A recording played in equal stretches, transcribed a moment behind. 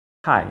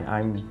Hi,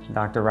 I'm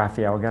Dr.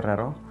 Rafael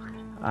Guerrero.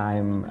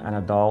 I'm an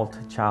adult,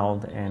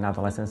 child, and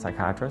adolescent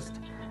psychiatrist.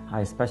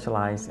 I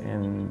specialize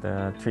in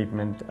the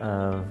treatment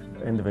of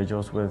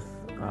individuals with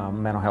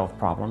mental health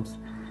problems.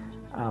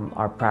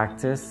 Our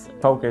practice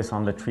focuses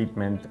on the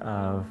treatment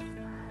of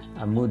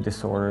mood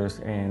disorders,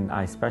 and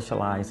I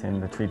specialize in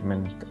the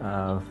treatment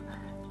of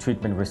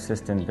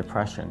treatment-resistant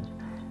depression,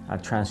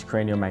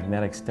 transcranial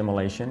magnetic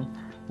stimulation,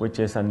 which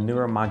is a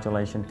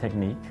neuromodulation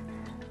technique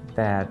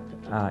that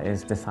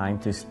is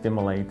designed to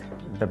stimulate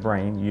the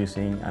brain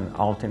using an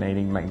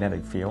alternating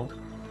magnetic field.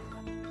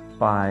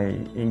 By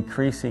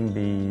increasing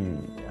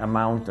the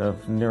amount of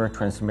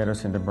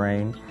neurotransmitters in the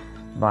brain,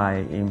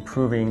 by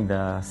improving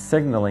the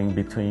signaling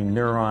between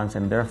neurons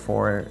and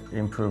therefore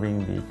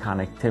improving the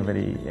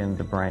connectivity in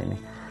the brain.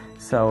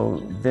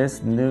 So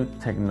this new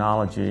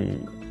technology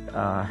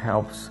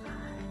helps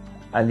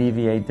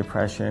alleviate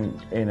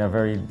depression in a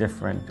very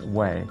different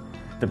way.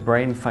 The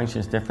brain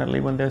functions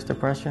differently when there's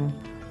depression.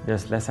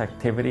 There's less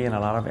activity in a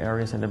lot of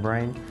areas in the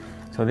brain.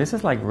 So this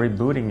is like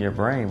rebooting your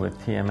brain with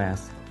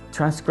TMS.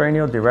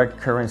 Transcranial direct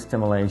current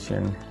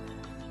stimulation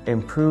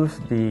improves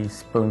the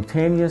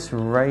spontaneous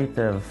rate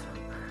of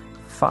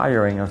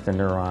firing of the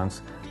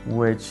neurons,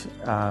 which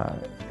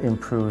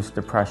improves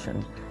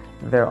depression.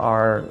 There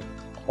are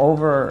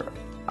over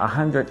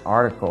 100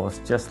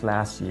 articles just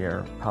last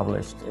year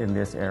published in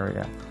this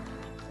area.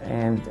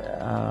 And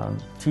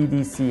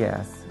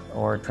TDCS,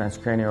 or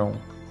transcranial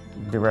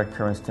direct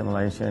current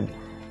stimulation,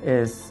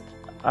 is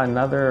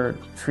another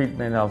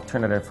treatment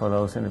alternative for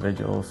those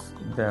individuals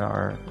that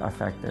are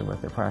affected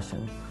with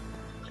depression.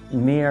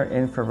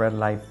 Near-infrared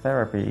light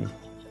therapy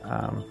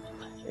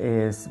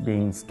is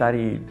being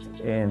studied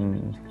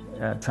in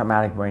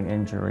traumatic brain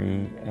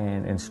injury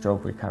and in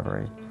stroke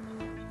recovery.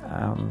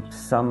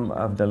 Some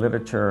of the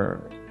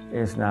literature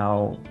is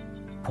now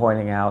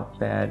pointing out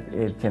that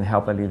it can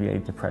help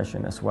alleviate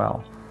depression as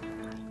well.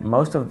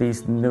 Most of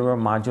these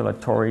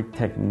neuromodulatory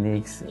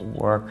techniques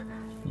work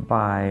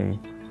by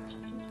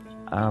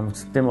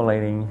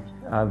stimulating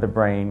the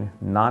brain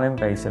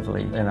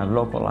non-invasively in a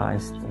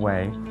localized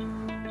way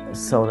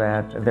so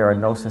that there are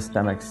no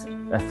systemic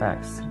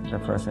effects. The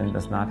person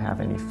does not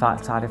have any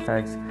side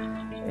effects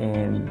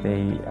and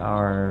they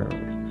are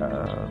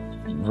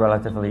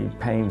relatively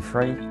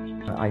pain-free.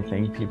 I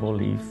think people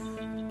leave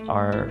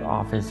our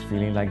office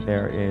feeling like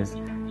there's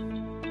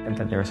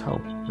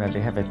hope, that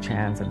they have a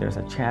chance, that there's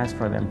a chance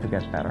for them to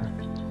get better.